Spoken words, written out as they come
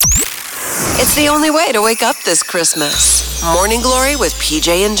It's the only way to wake up this Christmas. Morning Glory with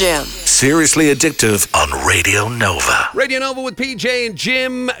PJ and Jim. Seriously Addictive on Radio Nova. Radio Nova with PJ and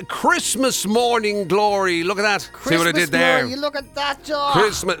Jim. Christmas Morning Glory. Look at that. See what I did there? Morning, look at that, Joe.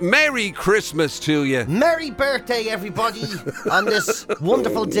 Merry Christmas to you. Merry birthday, everybody, on this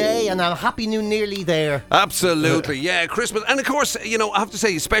wonderful day, and a happy new nearly there. Absolutely, yeah, Christmas. And of course, I have to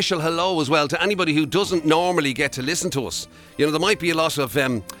say a special hello as well to anybody who doesn't normally get to listen to us.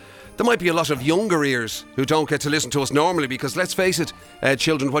 There might be a lot of younger ears who don't get to listen to us normally because, let's face it,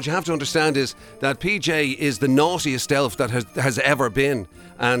 children, what you have to understand is that PJ is the naughtiest elf that has ever been.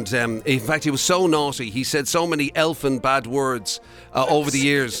 And in fact, he was so naughty, he said so many elfin bad words over the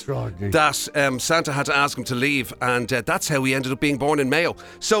years that Santa had to ask him to leave. And that's how he ended up being born in Mayo.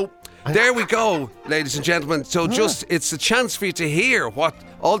 So there we go, ladies and gentlemen. So it's a chance for you to hear what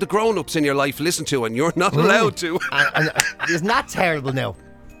all the grown-ups in your life listen to, and you're not allowed to. And isn't that terrible now?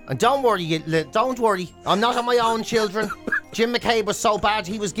 And don't worry, I'm not on my own, children. Jim McCabe was so bad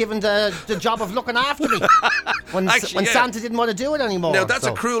he was given the job of looking after me when Santa didn't want to do it anymore. Now that's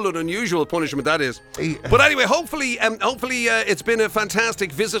a cruel and unusual punishment, that is. But anyway, hopefully it's been a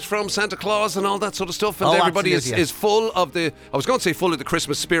fantastic visit from Santa Claus and all that sort of stuff, and everybody is full of the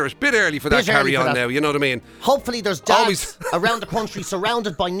Christmas spirit. Bit early for that carry-on now, you know what I mean? Hopefully there's dads around the country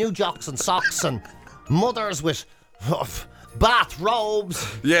surrounded by new jocks and socks and mothers with bath robes,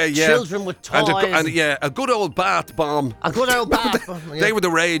 children with toys, and a good old bath bomb. A good old bath bomb. They were the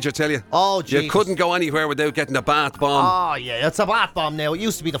rage, I tell you. Oh, Jesus. You couldn't go anywhere without getting a bath bomb. Oh, yeah, it's a bath bomb now. It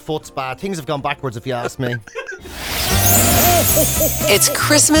used to be the foot's bath. Things have gone backwards, if you ask me. It's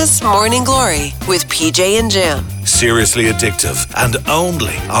Christmas Morning Glory with PJ and Jim. Seriously Addictive and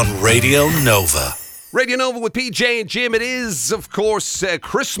only on Radio Nova. Radio Nova with PJ and Jim. It is, of course,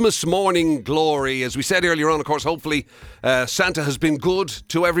 Christmas Morning Glory. As we said earlier on, of course, hopefully Santa has been good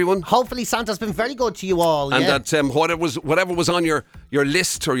to everyone. Hopefully Santa's been very good to you all. And that whatever was on your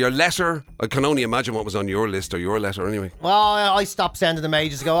list or your letter, I can only imagine what was on your list or your letter anyway. Well, I stopped sending them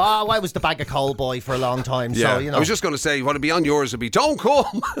ages ago. I was the bag of coal boy for a long time. Yeah, so, I was just going to say, what'd be on yours would be, don't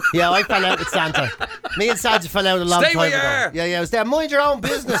come. Yeah, I fell out with Santa. Me and Santa fell out a long time ago. Yeah, I was there. Mind your own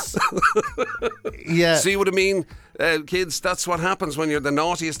business. Yeah. See what I mean? Kids, that's what happens when you're the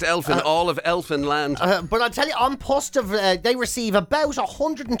naughtiest elf in all of elfin land. But I'll tell you, on Pustiv, they receive about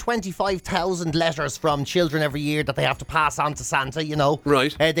 125,000 letters from children every year that they have to pass on to Santa,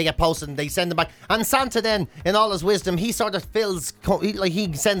 Right. They get posted and they send them back. And Santa then, in all his wisdom, he sort of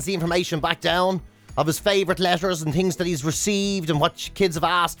he sends the information back down of his favourite letters and things that he's received and what kids have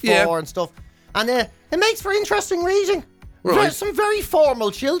asked for and stuff. And it makes for interesting reading. Right. Some very formal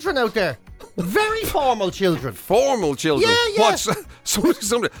children out there. Very formal children. Formal children? Yeah. What?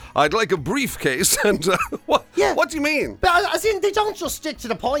 Somebody, I'd like a briefcase and what? Yeah. What do you mean? But as in, they don't just stick to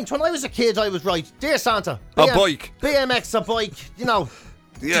the point. When I was a kid, I was right. Dear Santa. A bike. BMX, a bike,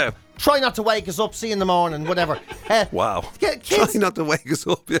 Yeah. Try not to wake us up, see you in the morning, whatever. Wow. Yeah, kids. Try not to wake us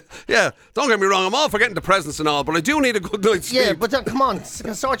up. Yeah, don't get me wrong, I'm all for getting the presents and all, but I do need a good night's sleep. Yeah, but come on,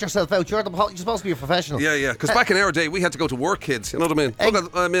 sort yourself out. You're supposed to be a professional. Yeah, because back in our day, we had to go to work, kids. You know what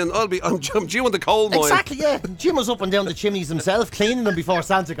I mean? I'm due in the coal mine. Exactly, yeah. Jim was up and down the chimneys himself, cleaning them before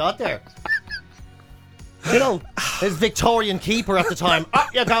Santa got there. His Victorian keeper at the time.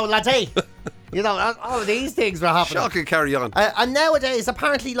 Up you go, laddie. All of these things were happening. Shocking, carry on. And nowadays,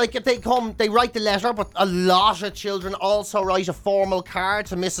 apparently, if they come, they write the letter, but a lot of children also write a formal card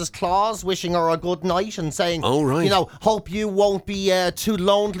to Mrs. Claus, wishing her a good night and saying, hope you won't be too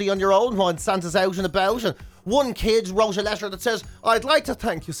lonely on your own when Santa's out and about. And one kid wrote a letter that says, I'd like to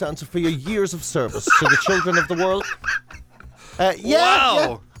thank you, Santa, for your years of service to the children of the world. Wow.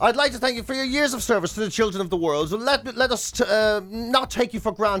 Yeah. I'd like to thank you for your years of service to the children of the world. Let us not take you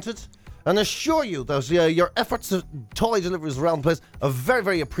for granted and assure you that your efforts of toy deliveries around the place are very,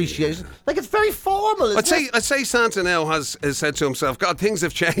 very appreciated. It's very formal. I'd say Santa now has said to himself, God, things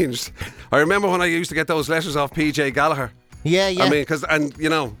have changed. I remember when I used to get those letters off PJ Gallagher. Yeah. I mean,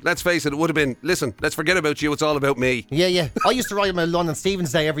 let's face it, it would have been, listen, let's forget about you, it's all about me. Yeah. I used to write him a London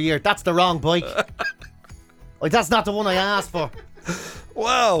Stevens Day every year. That's the wrong bike. That's not the one I asked for.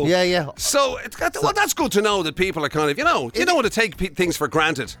 Wow. Yeah. So, that's good to know that people are kind of, you don't want to take things for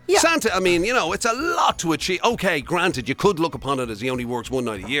granted. Yeah. Santa, I mean, it's a lot to achieve. Okay, granted, you could look upon it as he only works one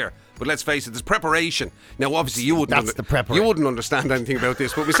night a year. But let's face it, there's preparation. Now, obviously, you wouldn't understand anything about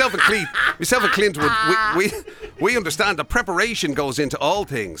this. But myself and Clint, we understand that preparation goes into all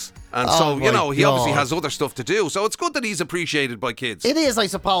things. And he obviously has other stuff to do. So it's good that he's appreciated by kids. It is, I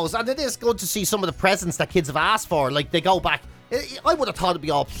suppose. And it is good to see some of the presents that kids have asked for. They go back. I would have thought it'd be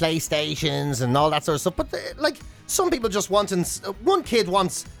all PlayStations and all that sort of stuff. But, some people just wanting. One kid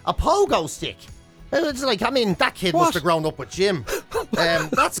wants a pogo stick. It's like, I mean, that kid must have grown up with Jim.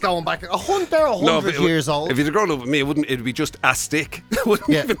 That's going back 100 years old. If he'd grown up with me, it'd be just a stick. It wouldn't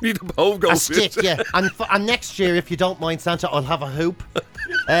even be the pogo stick. Yeah. And next year, if you don't mind, Santa, I'll have a hoop.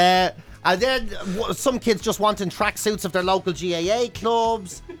 And then some kids just wanting tracksuits of their local GAA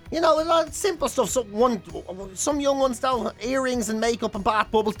clubs. You know, a lot of simple stuff. Some young ones don't. Earrings and makeup and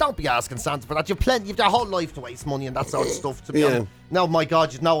bath bubbles. Don't be asking Santa for that. You've their whole life to waste money and that sort of stuff, to be honest. No, my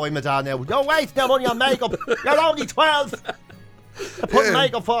God, you know I'm a dad now. No, waste no money on makeup. You're only 12. I put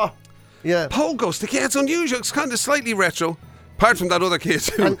makeup for. Yeah. Pogo stick. Yeah, it's unusual. It's kind of slightly retro. Apart from that other kid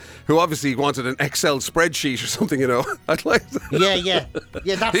who obviously wanted an Excel spreadsheet or something, you know. I'd like that.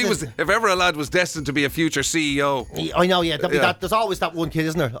 Yeah. That's if ever a lad was destined to be a future CEO. I know, yeah. There's always that one kid,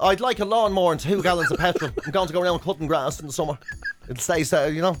 isn't there? I'd like a lawnmower and 2 gallons of petrol. I'm going to go around cutting grass in the summer. It stays,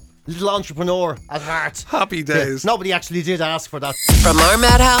 you know, little entrepreneur at heart. Happy days. Yeah, nobody actually did ask for that. From our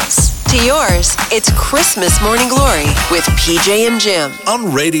madhouse to yours, it's Christmas Morning Glory with PJ and Jim.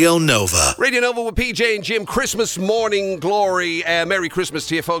 On Radio Nova. Radio Nova with PJ and Jim. Christmas Morning Glory. Merry Christmas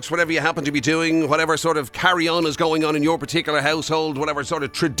to you folks, whatever you happen to be doing, whatever sort of carry-on is going on in your particular household, whatever sort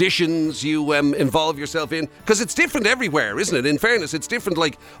of traditions you involve yourself in. Because it's different everywhere, isn't it? In fairness, it's different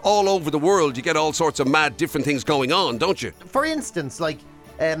like all over the world. You get all sorts of mad different things going on, don't you? For instance, like,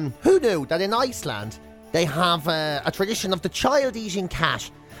 who knew that in Iceland they have a tradition of the child eating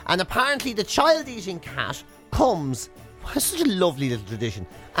cat? And apparently the child eating cat comes, it's such a lovely little tradition,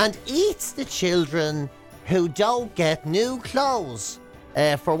 and eats the children who don't get new clothes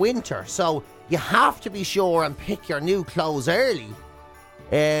for winter. So you have to be sure and pick your new clothes early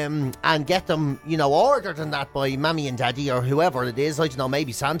and get them, you know, ordered and that by mommy and daddy or whoever it is. I don't know,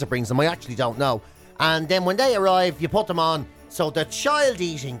 maybe Santa brings them, I actually don't know. And then when they arrive, you put them on so the child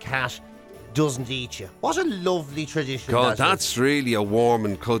eating cat doesn't eat you. What a lovely tradition. God, that's really a warm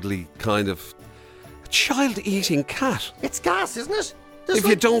and cuddly kind of child-eating cat. It's gas, isn't it? If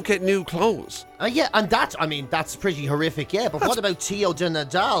you don't get new clothes. Yeah, and that's pretty horrific, yeah. But what about Tio de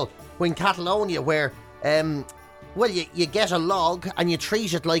Nadal in Catalonia where, you get a log and you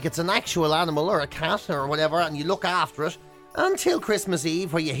treat it like it's an actual animal or a cat or whatever and you look after it until Christmas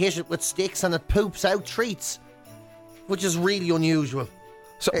Eve where you hit it with sticks and it poops out treats, which is really unusual.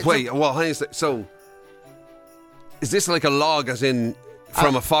 So so is this like a log as in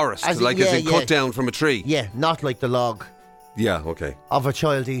from a forest? As in cut down from a tree? Yeah, not like the log. Yeah, okay. Of a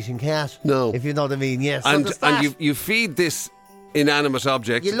child eating cat. No. If you know what I mean, yes. Yeah. And you feed this inanimate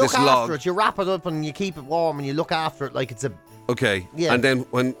object, you look this after log. it, you wrap it up and you keep it warm and you look after it like it's a... Okay. Yeah. And then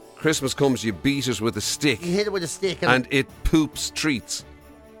when Christmas comes, you beat it with a stick. You hit it with a stick. And it poops treats.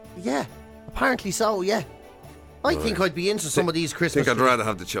 Yeah, apparently so, yeah. I think I'd be into some of these Christmas. I think I'd rather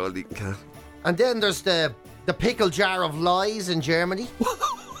have the child-eating cat. And then there's the pickle jar of lies in Germany.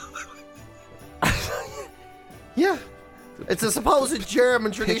 Yeah. It's a supposed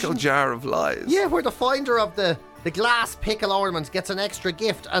German tradition. Pickle jar of lies. Yeah, where the finder of the glass pickle ornament gets an extra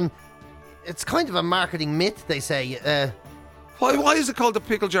gift. And it's kind of a marketing myth, they say. Why is it called the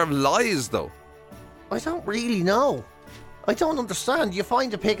pickle jar of lies, though? I don't really know. I don't understand. You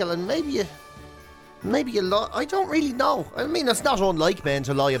find a pickle and maybe you lie. I don't really know. I mean, it's not unlike men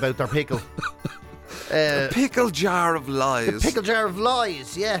to lie about their pickle. The pickle jar of lies. The pickle jar of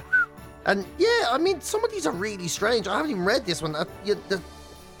lies, yeah. And yeah, I mean, some of these are really strange. I haven't even read this one.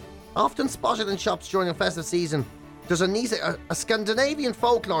 Often spotted in shops during a festive season. There's a Scandinavian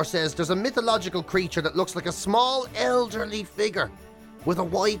folklore says there's a mythological creature that looks like a small elderly figure with a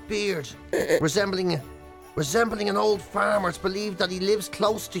white beard, resembling an old farmer. It's believed that he lives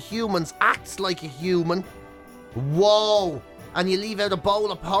close to humans, acts like a human. Whoa! And you leave out a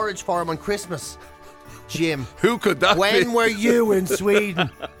bowl of porridge for him on Christmas. Jim. Who could that be? When were you in Sweden?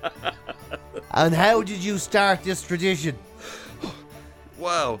 And how did you start this tradition?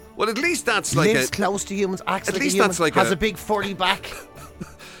 Wow. Well, at least that's like lives close to humans, acts like a human, has a big furry back.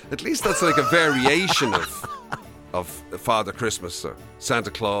 At least that's like a variation of Father Christmas or Santa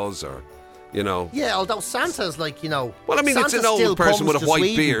Claus or, you know. Yeah, although Santa's like, you know. Well, I mean, Santa it's an old person with a white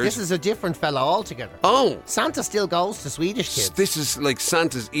Sweden. beard. This is a different fella altogether. Oh. Santa still goes to Swedish kids. This is like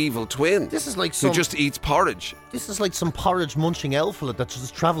Santa's evil twin. This is like who just eats porridge. This is like some porridge munching elf fella that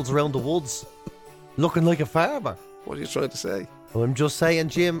just travels around the woods looking like a farmer. What are you trying to say? I'm just saying,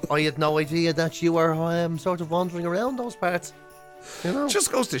 Jim, I had no idea that you were sort of wandering around those parts. You know? Just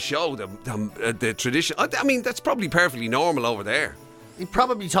goes to show the tradition. I mean, that's probably perfectly normal over there.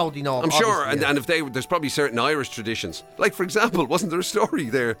 probably totally know. I'm sure, and if there's probably certain Irish traditions. Like, for example, wasn't there a story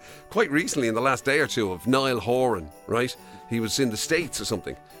there quite recently in the last day or two of Niall Horan, right? He was in the States or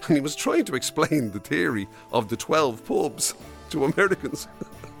something, and he was trying to explain the theory of the 12 pubs to Americans.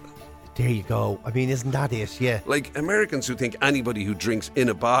 There you go. I mean, isn't that it? Yeah. Like, Americans who think anybody who drinks in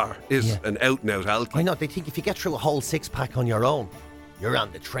a bar is an out-and-out alky. I know, they think if you get through a whole six-pack on your own, you're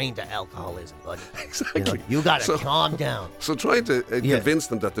on the train to alcoholism, buddy. Exactly. You got to calm down. So trying to convince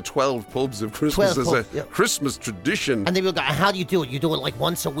them that the 12 pubs of Christmas is a Christmas tradition. And they will go, how do you do it? You do it like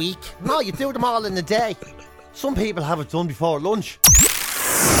once a week? No, you do them all in a day. Some people have it done before lunch.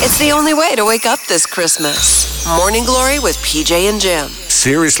 It's the only way to wake up this Christmas. Morning Glory with PJ and Jim.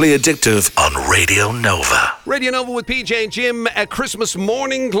 Seriously Addictive on Radio Nova. Radio Nova with PJ and Jim at Christmas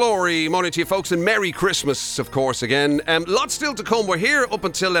Morning Glory. Morning to you folks, and Merry Christmas, of course, again. Lots still to come. We're here up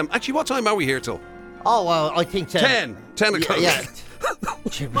until... actually, what time are we here till? Oh, I think 10. 10 o'clock. Yeah.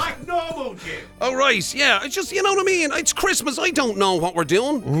 Like normal, Jim. Oh, right, yeah. It's just, you know what I mean? It's Christmas. I don't know what we're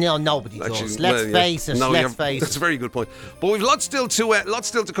doing. No, nobody does. Let's face it. That's a very good point. But we've lots still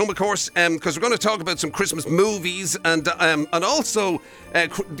to come, of course, because we're going to talk about some Christmas movies, and also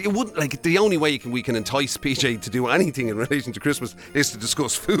it wouldn't, like, the only way we can entice PJ to do anything in relation to Christmas is to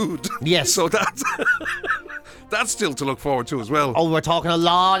discuss food. Yes. So that's that's still to look forward to as well. Oh, we're talking a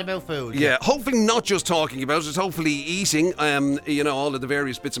lot about food. Yeah, hopefully not just talking about it, hopefully eating, all of the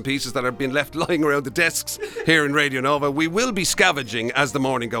various bits and pieces that have been left lying around the desks here in Radio Nova. We will be scavenging as the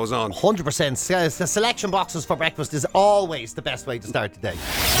morning goes on. 100%. The selection boxes for breakfast is always the best way to start the day.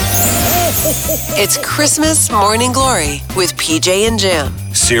 It's Christmas Morning Glory with PJ and Jim.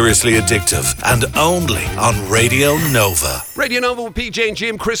 Seriously Addictive and only on Radio Nova. Radio Nova with PJ and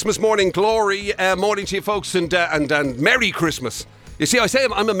Jim, Christmas Morning Glory. Morning to you folks, and Merry Christmas. You see, I say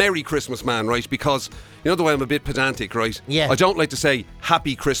I'm a Merry Christmas man, right? Because, you know the way I'm a bit pedantic, right? Yeah. I don't like to say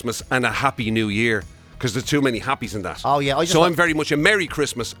Happy Christmas and a Happy New Year, because there's too many happies in that. Oh, yeah. I'm very much a Merry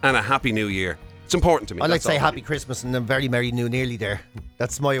Christmas and a Happy New Year. It's important to me. I like to say Happy Christmas and a very Merry New Nearly there.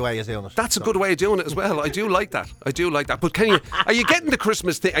 That's my way of doing it. That's a good way of doing it as well. I do like that. But are you getting the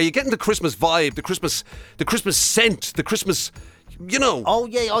Christmas thing? Are you getting the Christmas vibe, the Christmas scent, the Christmas... You know. Oh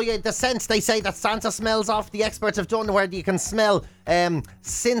yeah. The scent, they say that Santa smells off. The experts have done where you can smell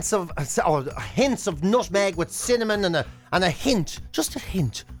hints of nutmeg with cinnamon and a hint, just a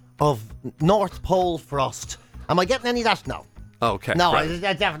hint of North Pole frost. Am I getting any of that? No. Okay. No, right.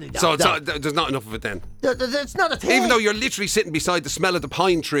 I definitely don't. So there's not enough of it then? It's not a thing. Even though you're literally sitting beside the smell of the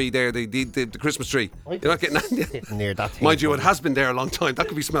pine tree there, the Christmas tree. You're not getting that. Sitting near that thing. Mind you, it has been there a long time. That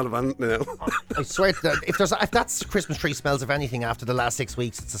could be smell of anything now. I swear to that, if that's Christmas tree smells of anything after the last 6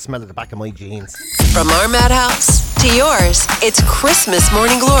 weeks, it's the smell of the back of my jeans. From our madhouse to yours, it's Christmas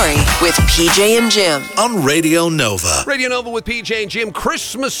Morning Glory with PJ and Jim. On Radio Nova. Radio Nova with PJ and Jim,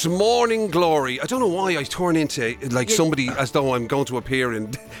 Christmas Morning Glory. I don't know why I turn into somebody as though I'm going to appear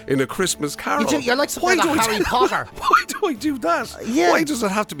in a Christmas carol. You're like something like Harry Potter. Why do I do that? Yeah. Why does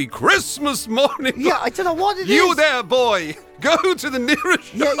it have to be Christmas morning? Yeah, I don't know what it is. You there, boy. Go to the nearest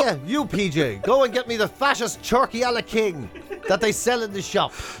shop. Yeah, you PJ. Go and get me the fattest turkey a la king that they sell in the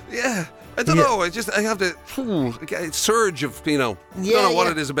shop. Yeah. I don't know. I have the surge of, I don't know what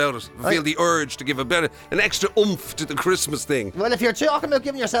it is about it. I feel the urge to give an extra oomph to the Christmas thing. Well, if you're talking about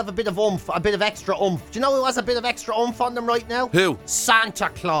giving yourself a bit of oomph, a bit of extra oomph, do you know who has a bit of extra oomph on them right now? Who? Santa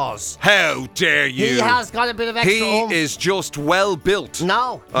Claus. How dare you? He has got a bit of extra oomph. He is just well built.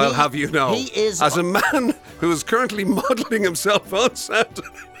 No. I'll have you know. He is. As a man who is currently modelling himself on Santa.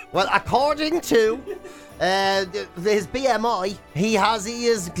 Well, according to his BMI, he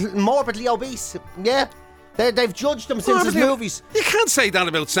is morbidly obese. Yeah. They've judged him since his movies. You can't say that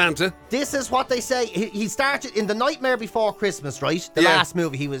about Santa. This is what they say. He started in The Nightmare Before Christmas, right? The last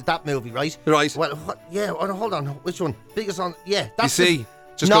movie, he was that movie, right? Right. Well, hold on. Which one? Biggest one? Yeah. That's you see?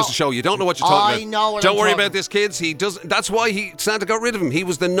 Just goes to show you don't know what you're talking about. I know what Don't I'm worry talking about this, kids. He does. That's why Santa got rid of him. He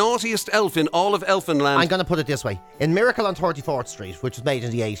was the naughtiest elf in all of Elfinland. I'm going to put it this way. In Miracle on 34th Street, which was made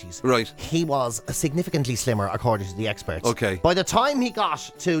in the 80s, right, he was significantly slimmer, according to the experts. Okay. By the time he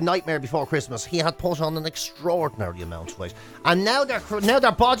got to Nightmare Before Christmas, he had put on an extraordinary amount of weight. And now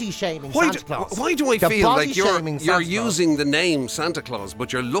they're body shaming Santa Claus. Why do I feel like you're using the name Santa Claus,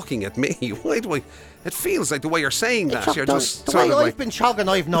 but you're looking at me? Why do I... It feels like the way you're saying that. You're just the way I've been chogging,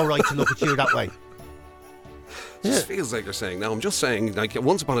 I've no right to look at you that way. It just feels like you're saying. Now, I'm just saying, like,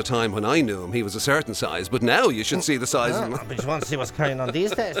 once upon a time when I knew him, he was a certain size, but now you should see the size of him. I just want to see what's carrying on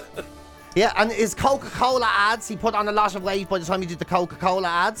these days. Yeah, and his Coca-Cola ads, he put on a lot of weight by the time he did the Coca-Cola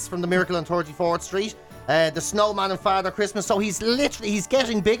ads from the Miracle on 34th Street, the Snowman and Father Christmas, so he's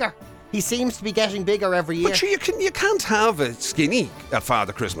getting bigger. He seems to be getting bigger every year. But sure, you can't have a skinny at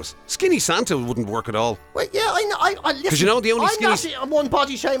Father Christmas. Skinny Santa wouldn't work at all. Well, yeah, I know. Listen, 'Cause you know the only I'm skinny... not one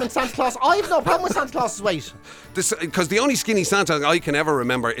body shaming Santa Claus. I have no problem with Santa Claus's weight. Because the only skinny Santa I can ever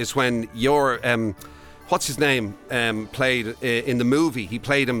remember is when your... what's his name? Played in the movie. He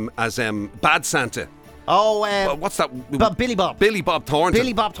played him as Bad Santa. Oh, what's that? Billy Bob. Billy Bob Thornton.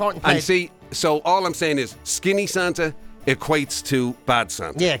 Billy Bob Thornton played. And see, so all I'm saying is skinny Santa equates to Bad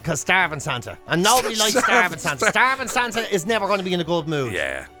Santa. Yeah, because starving Santa. And nobody likes starving Santa. Starving Santa is never going to be in a good mood.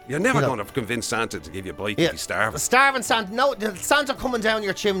 Yeah. You're never going to convince Santa to give you a bite if he's starving. Starving Santa. No, Santa coming down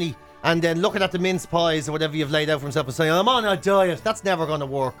your chimney and then looking at the mince pies or whatever you've laid out for himself and saying, I'm on a diet. That's never going to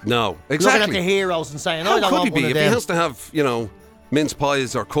work. No, exactly. Looking at the heroes and saying, How I don't could want he be? one of If he them. has to have, mince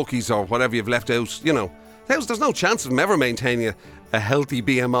pies or cookies or whatever you've left out, there's no chance of him ever maintaining a healthy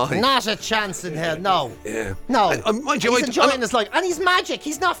BMI. Not a chance in hell, no. Yeah. No. Mind you, he's enjoying his life. And he's magic.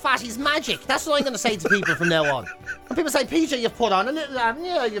 He's not fat, he's magic. That's what I'm going to say to people from now on. When people say, PJ, you've put on a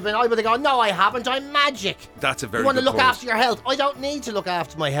little, you've been, I would go, no, I haven't. I'm magic. That's a very You want to good look point. after your health. I don't need to look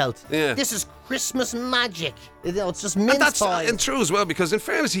after my health. Yeah. This is Christmas magic. It's just mince pies. And true as well, because in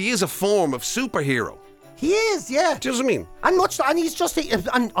fairness, he is a form of superhero. He is, yeah. Do you know what I mean? And he's just,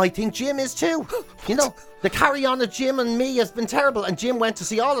 and I think Jim is too. The carry on of Jim and me has been terrible. And Jim went to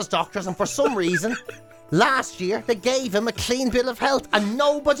see all his doctors, and for some reason, last year they gave him a clean bill of health, and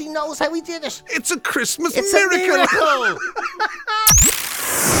nobody knows how he did it. It's a Christmas It's miracle. a miracle.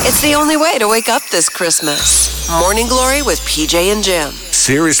 It's the only way to wake up this Christmas. Morning Glory with PJ and Jim.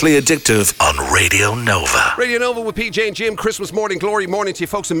 Seriously Addictive on Radio Nova. Radio Nova with PJ and Jim. Christmas morning glory. Morning to you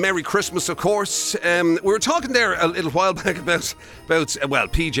folks, and Merry Christmas, of course. We were talking there a little while back about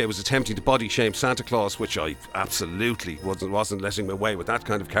PJ was attempting to body shame Santa Claus, which I absolutely wasn't letting my way with that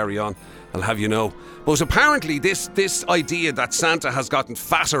kind of carry on, I'll have you know. But apparently this idea that Santa has gotten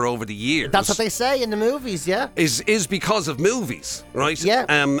fatter over the years. That's what they say in the movies, yeah. Is because of movies, right?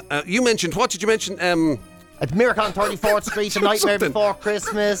 Yeah. You mentioned, what did you mention? At Miracle on 34th Street, A Nightmare Before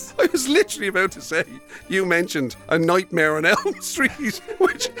Christmas. I was literally about to say, you mentioned A Nightmare on Elm Street,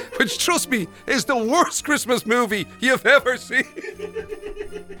 which trust me, is the worst Christmas movie you've ever seen.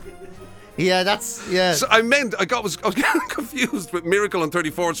 Yeah, that's, yeah. So I was getting confused with Miracle on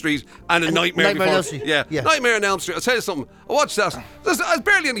 34th Street and A Nightmare Before. on Elm Street. Yeah. Nightmare on Elm Street. I'll tell you something. I watched that. There's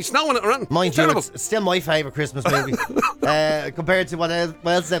barely any snow in it around. Mind you, Terrible. it's still my favourite Christmas movie compared to what else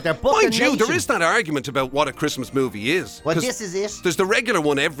is out there. But Mind The you, there Nation- is that argument about what a Christmas movie is. Well, 'Cause this is it. There's the regular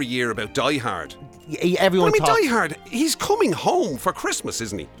one every year about Die Hard. Everyone But I mean, talks. Die Hard, he's coming home for Christmas,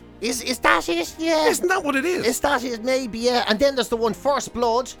 isn't he? Is that it? Yeah. Isn't that what it is? Is that it? Maybe, yeah. And then there's the one First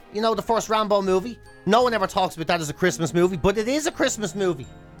Blood, the first Rambo movie. No one ever talks about that as a Christmas movie, but it is a Christmas movie.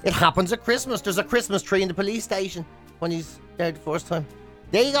 It happens at Christmas. There's a Christmas tree in the police station when he's there the first time.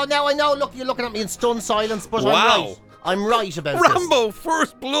 There you go. Now I know. Look, you're looking at me in stunned silence, but Wow. I'm right about this. Rambo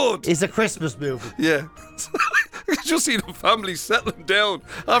First Blood. It's a Christmas movie. Yeah. You just see the family settling down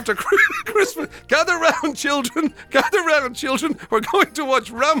after Christmas. Gather round, children. Gather round, children. We're going to watch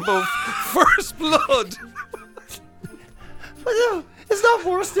Rambo First Blood. It's not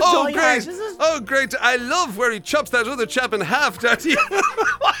worse than Oh, Die great. Hard, is it? Oh, great. I love where he chops that other chap in half, Daddy.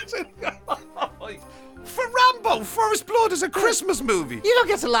 For Rambo First Blood is a Christmas movie. You don't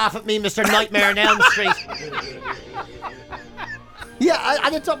get to laugh at me, Mr. Nightmare on Elm Street. Yeah,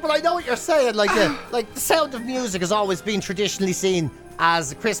 but I know what you're saying. Like the Sound of Music has always been traditionally seen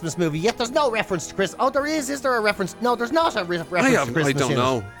as a Christmas movie. Yet there's no reference to Christmas. Oh, there is. Is there a reference? No, there's not a reference to Christmas. I don't in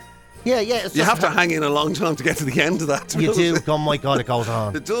know. It. Yeah. It's You just have to hang in a long time to get to the end of that. You do. Oh my God, it goes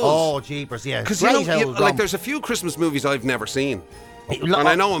on. It does. Oh, jeepers, yeah. Because Great there's a few Christmas movies I've never seen. Lo- And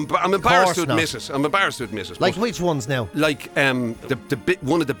I know I'm embarrassed to course not. admit it. I'm embarrassed to admit it. Like but which ones now? like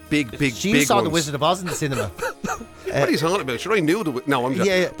one of the big You saw ones. The Wizard of Oz in the cinema. What are you talking about? Sure, I knew the. No, I'm just.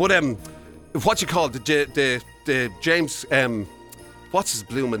 Yeah. But what you call the James what's his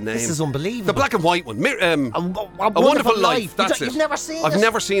blooming name? This is unbelievable. The black and white one. A A Wonderful Life. That's it. You've never seen I've it?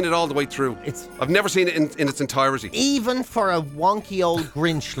 never seen it all the way through. I've never seen it in its entirety. Even for a wonky old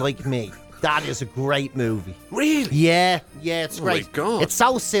Grinch like me, that is a great movie. Really? Yeah, it's Oh my great. God. It's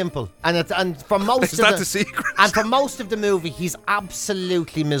so simple, and for most Is of that the secret? And for most of the movie, he's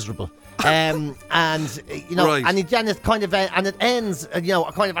absolutely miserable. And Right. and then it kind of and it ends,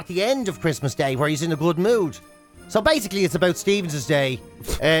 kind of at the end of Christmas Day where he's in a good mood. So basically, it's about Stevens' Day,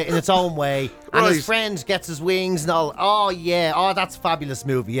 in its own way. And Right. his friend gets his wings and all. Oh, yeah. Oh, that's a fabulous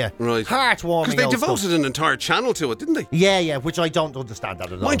movie, yeah. Right. Heartwarming. Because they old devoted stuff. an entire channel to it, didn't they? Yeah, which I don't understand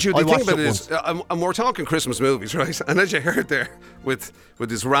that at all. Mind you, I the thing watched about it once. is, and we're talking Christmas movies, right? And as you heard there, with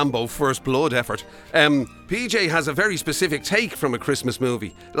his Rambo First Blood effort, PJ has a very specific take from a Christmas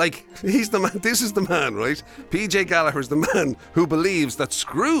movie. Like, he's the man, this is the man, right? PJ Gallagher's the man who believes that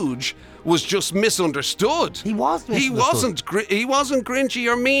Scrooge was just misunderstood. He was misunderstood. He wasn't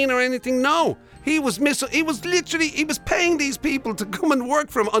grinchy or mean or anything, no. He was paying these people to come and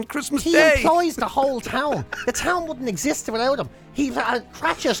work for him on Christmas He Day. employs the whole town. The town wouldn't exist without him.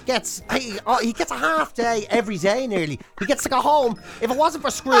 Cratchit gets he gets a half day every day nearly. He gets to go home. If it wasn't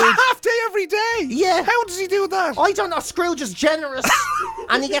for Scrooge, A half day every day? Yeah. How does he do that? I don't know. Scrooge is generous,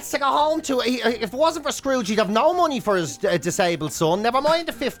 and he gets to go home to. If it wasn't for Scrooge, he'd have no money for his disabled son. Never mind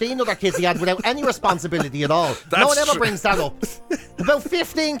the 15 other kids he had without any responsibility at all. No one ever brings that up. About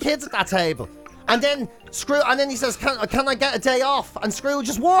 15 kids at that table. And then he says, can I get a day off? And Scrooge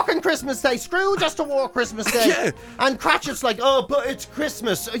is working Christmas Day. Scrooge has to work Christmas Day. Yeah. And Cratchit's like, oh, but it's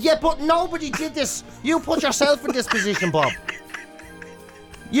Christmas. Yeah, but nobody did this. You put yourself in this position, Bob.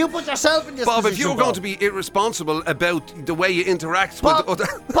 You put yourself in this Bob, position, if you're going to be irresponsible about the way you interact Bob, with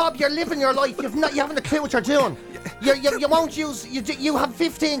other... Bob, you're living your life. You haven't a clue what you're doing. You won't use... You have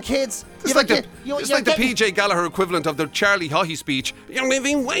 15 kids. It's like the PJ Gallagher equivalent of the Charlie Haughey speech. You're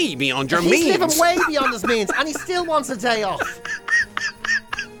living way beyond your means. He's living way beyond his means, and he still wants a day off.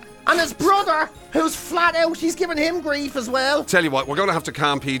 And his brother, who's flat out, he's giving him grief as well. Tell you what, we're going to have to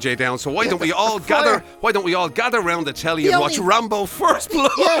calm PJ down. So why don't we all gather? Why don't we all gather around the telly and watch Rambo First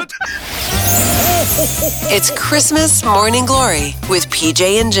Blood? Yeah. It's Christmas Morning Glory with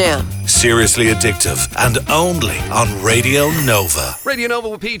PJ and Jim. Seriously addictive and only on Radio Nova. Radio Nova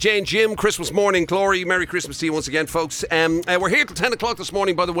with PJ and Jim. Christmas Morning Glory. Merry Christmas to you once again, folks. We're here till 10 o'clock this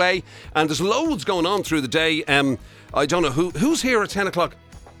morning, by the way, and there's loads going on through the day. I don't know who's here at 10 o'clock.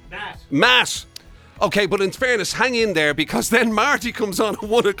 Matt. Okay, but in fairness, hang in there because then Marty comes on at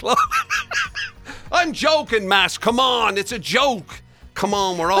 1 o'clock. I'm joking, Matt. Come on, it's a joke. Come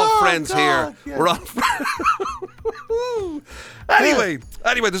on, we're all friends here. Yeah. We're all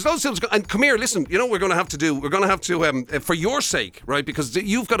Anyway, there's no silver. And come here, listen, you know what we're going to have to do? We're going to have to, for your sake, right, because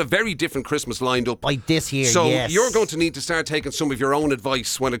you've got a very different Christmas lined up. By this year, so yes. You're going to need to start taking some of your own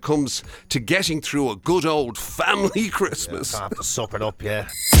advice when it comes to getting through a good old family Christmas. Yeah, I have to suck it up, yeah.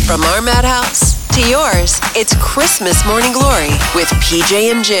 From our madhouse to yours, it's Christmas Morning Glory with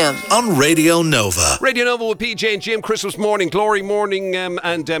PJ and Jim. On Radio Nova. Radio Nova with PJ and Jim. Christmas Morning Glory morning,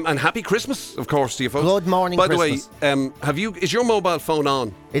 and happy Christmas, of course, to you folks. Good morning, By the Christmas. way, is your mobile phone on?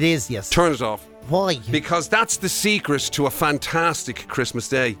 It is, yes. Turn it off. Why? Because that's the secret to a fantastic Christmas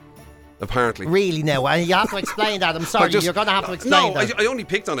day, apparently. Really now, and you have to explain that. I'm sorry, you're going to have to explain that. I only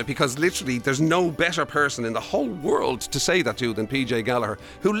picked on it because literally there's no better person in the whole world to say that to than PJ Gallagher,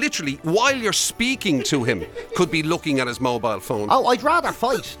 who literally, while you're speaking to him, could be looking at his mobile phone. Oh, I'd rather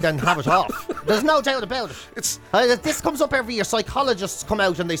fight than have it off. There's no doubt about it. This comes up every year. Psychologists come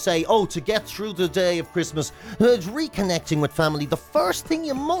out and they say, to get through the day of Christmas, reconnecting with family, the first thing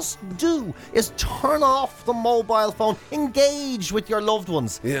you must do is turn off the mobile phone, engage with your loved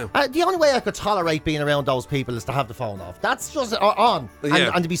ones. Yeah. The only way I could tolerate being around those people is to have the phone off. That's just on,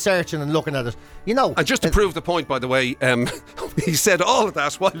 and to be searching and looking at it. You know. And just to prove the point, by the way, he said all of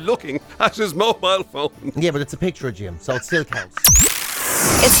that while looking at his mobile phone. Yeah, but it's a picture of Jim, so it still counts.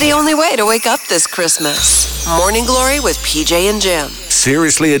 It's the only way to wake up this Christmas. Morning Glory with PJ and Jim.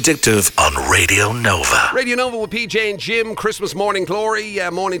 Seriously addictive on Radio Nova. Radio Nova with PJ and Jim. Christmas Morning Glory.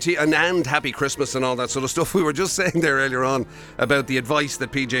 Morning to you and happy Christmas and all that sort of stuff. We were just saying there earlier on about the advice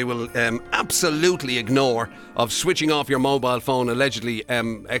that PJ will absolutely ignore of switching off your mobile phone. Allegedly,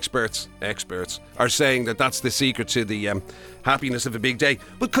 experts are saying that that's the secret to the happiness of a big day.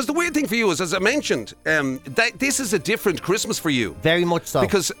 Because the weird thing for you is, as I mentioned, that this is a different Christmas for you. Very much so.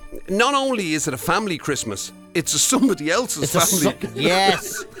 Because not only is it a family Christmas, it's somebody else's family.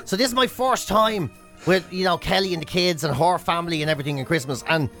 Yes. So this is my first time with, Kelly and the kids and her family and everything in Christmas,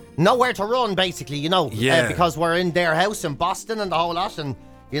 and nowhere to run, basically, Yeah. because we're in their house in Boston and the whole lot, and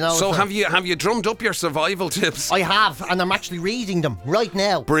So have you drummed up your survival tips? I have, and I'm actually reading them right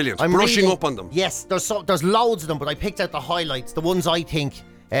now. Brilliant. I'm Brushing reading, up on them. Yes, there's loads of them, but I picked out the highlights, the ones I think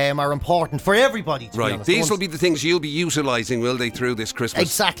are important for everybody, to be honest. These will be the things you'll be utilising, will they, through this Christmas?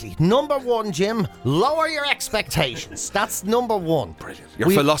 Exactly. Number one, Jim, lower your expectations. That's number one. Brilliant. Your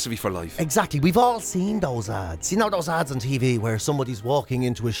philosophy for life. Exactly. We've all seen those ads. You know those ads on TV where somebody's walking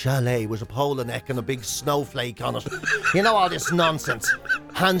into a chalet with a polo neck and a big snowflake on it. You know all this nonsense.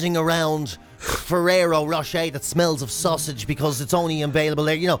 Handing around Ferrero Rocher that smells of sausage because it's only available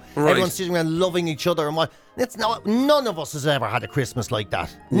there. You know, Right. everyone's sitting around loving each other and what. None of us has ever had a Christmas like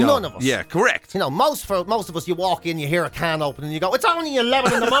that. No. None of us. Yeah, correct. You know, most of us, you walk in, you hear a can open, and you go, "It's only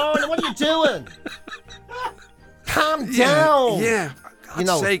 11 in the morning. What are you doing? Calm down." Yeah.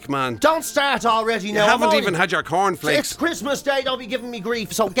 God's sake, man. Don't start already You now. haven't even had your cornflakes. It's Christmas Day, don't be giving me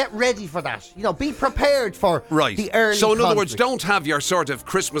grief. So get ready for that. You know, be prepared for Right. the early So, in other words, conflict. don't have your sort of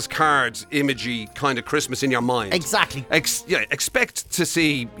Christmas cards, imagey kind of Christmas in your mind. Exactly. Expect to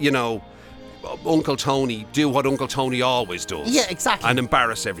see, Uncle Tony do what Uncle Tony always does. Yeah, exactly. And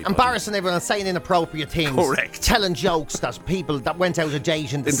embarrass everybody. Embarrassing everyone, saying inappropriate things. Correct. Telling jokes that people that went out of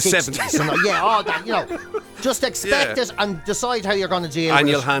date in the 70s. 60s. And, yeah, all that, Just expect Yeah. it and decide how you're going to deal And with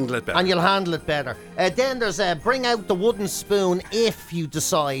it. you'll handle it better. And you'll handle it better. Then there's bring out the wooden spoon if you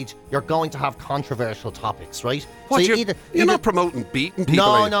decide you're going to have controversial topics, right? What, so you're not promoting beating people,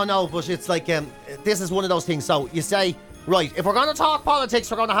 are you? No, but it's like, this is one of those things. So you say, right, if we're going to talk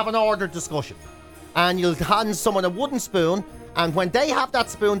politics, we're going to have an ordered discussion. And you'll hand someone a wooden spoon, and when they have that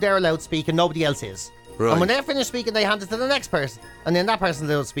spoon, they're allowed to speak and nobody else is. Right. And when they're finished speaking, they hand it to the next person, and then that person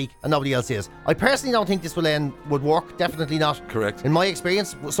will speak and nobody else is. I personally don't think this would work. Definitely not. Correct. In my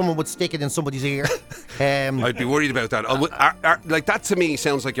experience, someone would stick it in somebody's ear. I'd be worried about that. Like, that to me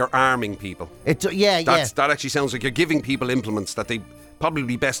sounds like you're arming people. Yeah. That actually sounds like you're giving people implements that they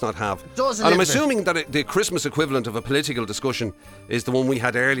probably best not have. Does a and I'm little bit. assuming that the Christmas equivalent of a political discussion is the one we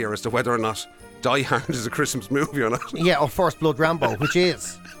had earlier as to whether or not Die Hard is a Christmas movie or not. Yeah, or First Blood Rambo, which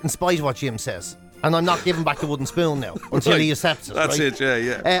is, in spite of what Jim says. And I'm not giving back the wooden spoon now until Right. he accepts it. That's right? it,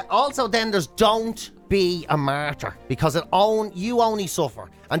 yeah. Also, then there's don't be a martyr, because you only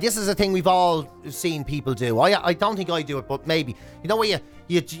suffer. And this is a thing we've all seen people do. I don't think I do it, but maybe. You know where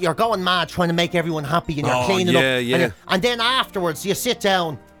you're going mad trying to make everyone happy and you're cleaning up. Yeah. And then afterwards you sit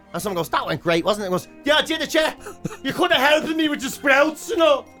down and someone goes, "That went great, wasn't it?" It goes, "Yeah, I did it, yeah. You could have helped me with the sprouts,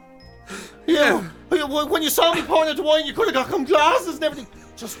 Yeah. When you saw me pouring out the wine, you could have got some glasses and everything."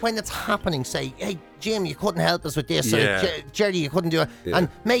 Just when it's happening, say, "Hey, Jim, you couldn't help us with this." Yeah. Or, Jerry, you couldn't do it. Yeah. And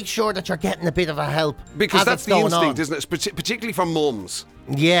make sure that you're getting a bit of a help. Because as that's it's the going instinct, on. isn't it? Particularly for mums.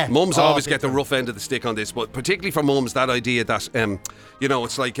 Yeah. Mums Oh, always big get the time. rough end of the stick on this, but particularly for mums, that idea that,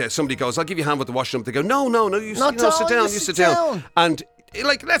 it's like somebody goes, "I'll give you a hand with the washing up." They go, No, you sit down, you sit down. And,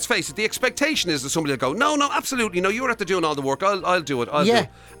 like, let's face it, the expectation is that somebody will go, No, absolutely, no, you don't have to do all the work, I'll do it, I'll do Yeah. it.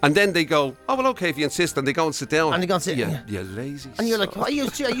 And then they go, "Oh, well, okay, if you insist," and they go and sit down. And they go and sit, You yeah. lazy And you're like, are you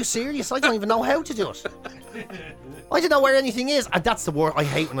serious? I don't even know how to do it. I don't know where anything is. And that's the word I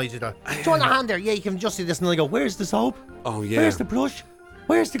hate when I do that. Do you want a hand there? Yeah, you can just do this. And I go, "Where's the soap? Oh, yeah. Where's the brush?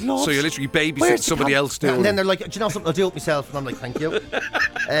 Where's the gloves?" So you're literally babysitting Where's the somebody else doing And then it. they're like, "Do you know something? I'll do it myself." And I'm like, "Thank you."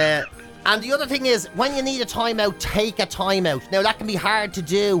 And the other thing is, when you need a timeout, take a timeout. Now, that can be hard to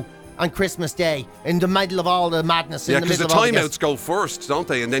do on Christmas Day, in the middle of all the madness. Yeah, in the because the middle of all timeouts go first, don't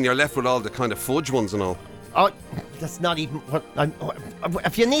they? And then you're left with all the kind of fudge ones and all. Oh, that's not even what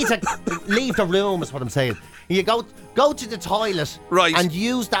if you need to leave the room is what I'm saying. You go to the toilet, Right. and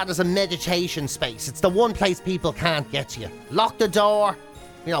use that as a meditation space. It's the one place people can't get to you. Lock the door,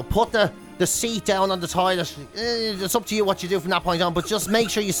 put the seat down on the toilet. It's up to you what you do from that point on, but just make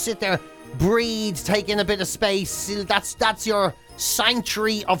sure you sit there, breathe, take in a bit of space. That's your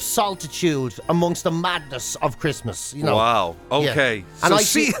sanctuary of solitude amongst the madness of Christmas. Wow. Okay. Yeah. And So I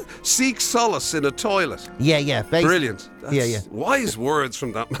see- seek solace in a toilet. Yeah. Brilliant. That's Yeah. wise words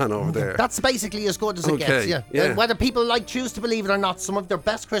from that man over there. That's basically as good as it Okay, gets, yeah. yeah. And whether people choose to believe it or not, some of their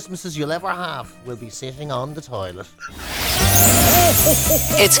best Christmases you'll ever have will be sitting on the toilet.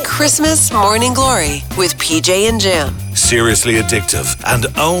 It's Christmas Morning Glory with PJ and Jim. Seriously addictive and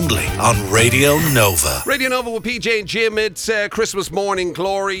only on Radio Nova. Radio Nova with PJ and Jim. It's Christmas Morning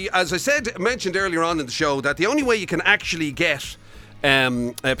Glory. As I mentioned earlier on in the show, that the only way you can actually get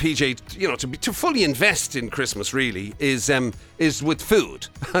PJ, to fully invest in Christmas really is with food,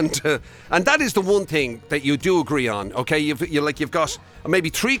 and that is the one thing that you do agree on. Okay, you've got maybe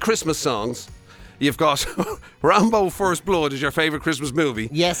 3 Christmas songs. You've got Rambo First Blood is your favourite Christmas movie.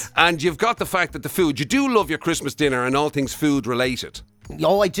 Yes. And you've got the fact that the food, you do love your Christmas dinner and all things food related.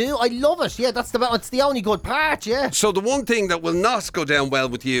 Oh, I do. I love it. Yeah, it's the only good part, yeah. So the one thing that will not go down well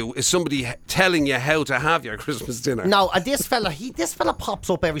with you is somebody telling you how to have your Christmas dinner. No, this fella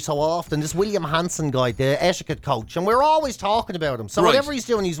pops up every so often. This William Hansen guy, the etiquette coach, and we're always talking about him. So Right. whatever he's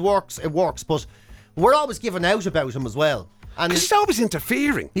doing, it works. But we're always giving out about him as well. And He's always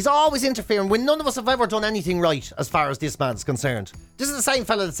interfering. he's always interfering when none of us have ever done anything right as far as this man's concerned. This is the same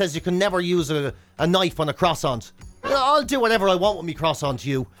fella that says you can never use a knife on a croissant. I'll do whatever I want with me cross onto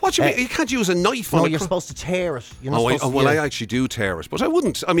you. What do you mean? You can't use a knife on No, a you're supposed to tear it. You're not supposed to, I actually do tear it. But I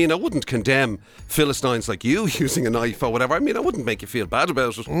wouldn't condemn Philistines like you using a knife or whatever. I mean, I wouldn't make you feel bad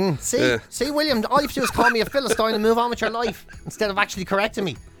about it. See, William, all you have to do is call me a Philistine and move on with your life instead of actually correcting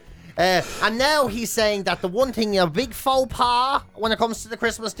me. And now he's saying that the one thing, a big faux pas when it comes to the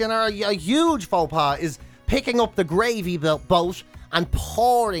Christmas dinner, a huge faux pas, is picking up the gravy boat and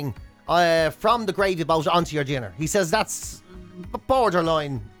pouring from the gravy boat onto your dinner. He says that's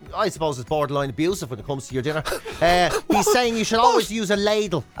borderline, I suppose it's borderline abusive when it comes to your dinner. He's saying you should always use a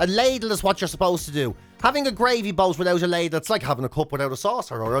ladle. A ladle is what you're supposed to do. Having a gravy boat without a ladle, it's like having a cup without a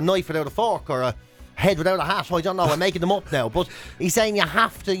saucer, or a knife without a fork, or a head without a hat. I don't know, I'm making them up now. But he's saying you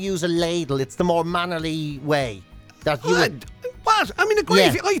have to use a ladle. It's the more mannerly way that you would... What? I mean, a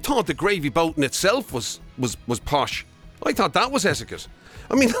gravy... Yeah. I thought the gravy boat in itself was posh. I thought that was etiquette.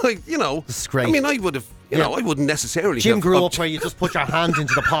 I mean, like, you know... This is great. I mean, I would have... You know, I wouldn't necessarily Jim have... grew up where you just put your hand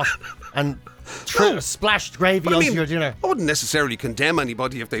into the pot and splashed gravy But I onto mean, your dinner. I wouldn't necessarily condemn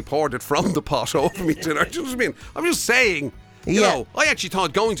anybody if they poured it from the pot over me dinner. Do you know what I mean? I'm just saying, you know, I actually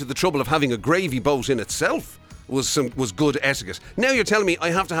thought going to the trouble of having a gravy boat in itself was good etiquette. Now you're telling me I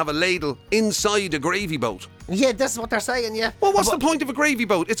have to have a ladle inside a gravy boat. Yeah, that's what they're saying, yeah. Well, what's the point of a gravy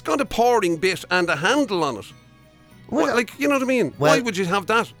boat? It's got a pouring bit and a handle on it. Well, Like, you know what I mean? well- Why would you have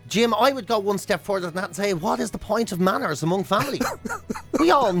that? Jim, I would go one step further than that and say, what is the point of manners among family?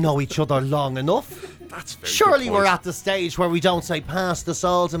 We all know each other long enough. That's very Surely good we're point. at the stage where we don't say, pass the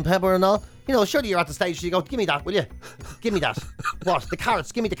salt and pepper and all. You know, surely you're at the stage where you go, give me that, will you? Give me that. What? The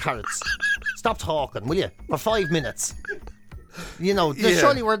carrots, give me the carrots. Stop talking, will you? For 5 minutes. You know, Yeah.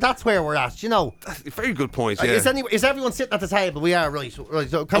 surely that's where we're at, you know. Very good point, yeah. Is everyone sitting at the table? We are, right. So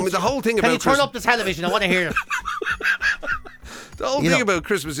I mean, the whole thing can about you turn Christ- up the television? I want to hear it. The whole thing about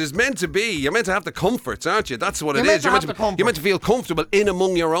Christmas is meant to be, you're meant to have the comforts, aren't you? That's what You're it meant is. to have the comfort. You're meant to feel comfortable in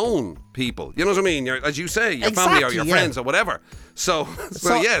among your own people. You know what I mean? As you say, your family or Exactly, your yeah. friends or whatever. So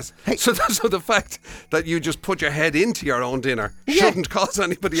yes. hey- So the fact that you just put your head into your own dinner shouldn't cause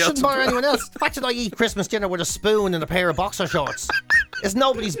anybody else. Shouldn't bother anyone else. The fact that I eat Christmas dinner with a spoon and a pair of boxer shorts is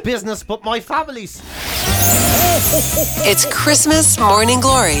nobody's business but my family's. It's Christmas Morning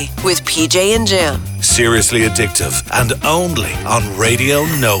Glory with PJ and Jim. Seriously addictive and only on Radio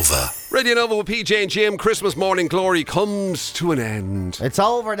Nova. Radio Nova with PJ and Jim. Christmas Morning Glory comes to an end. It's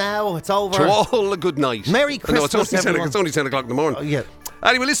over now. It's over. To all a good night. Merry Christmas, No, everyone. it's only 10 o'clock in the morning. Yeah.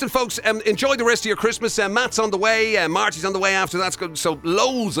 Anyway, listen, folks, enjoy the rest of your Christmas. Matt's on the way, Marty's on the way after that. So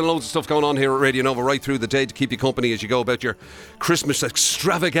loads and loads of stuff going on here at Radio Nova right through the day to keep you company as you go about your Christmas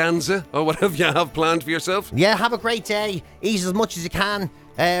extravaganza or whatever you have planned for yourself. Yeah, have a great day. Eat as much as you can.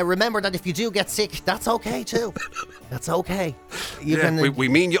 Remember that if you do get sick, that's okay too. That's okay. You can, we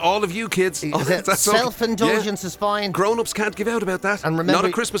mean you, all of you kids. That's okay. self-indulgence is fine. Grown-ups can't give out about that. And remember, not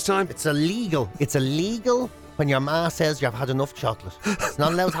at Christmas time. It's illegal. It's illegal when your ma says you've had enough chocolate. It's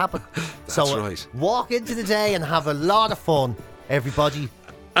not allowed to happen. That's right. Walk into the day and have a lot of fun, everybody.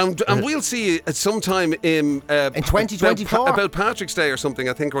 And we'll see you at some time in 2024 about Patrick's Day or something.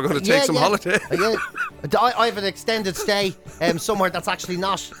 I think we're going to take some holiday. I have an extended stay somewhere that's actually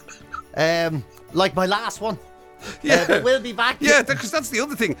not like my last one. But we'll be back. Yeah, because that's the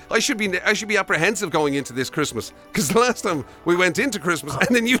other thing. I should be apprehensive going into this Christmas because the last time we went into Christmas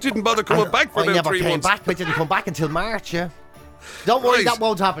and then you didn't bother coming back for I about never 3 came months. back. I didn't come back until March. Yeah. Don't worry, Right. that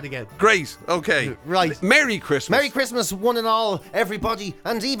won't happen again. Great. Okay. Right. Merry Christmas. Merry Christmas, one and all, everybody,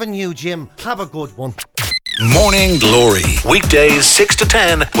 and even you, Jim. Have a good one. Morning Glory. Weekdays 6 to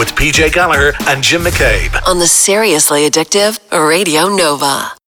 10 with PJ Gallagher and Jim McCabe. On the Seriously Addictive Radio Nova.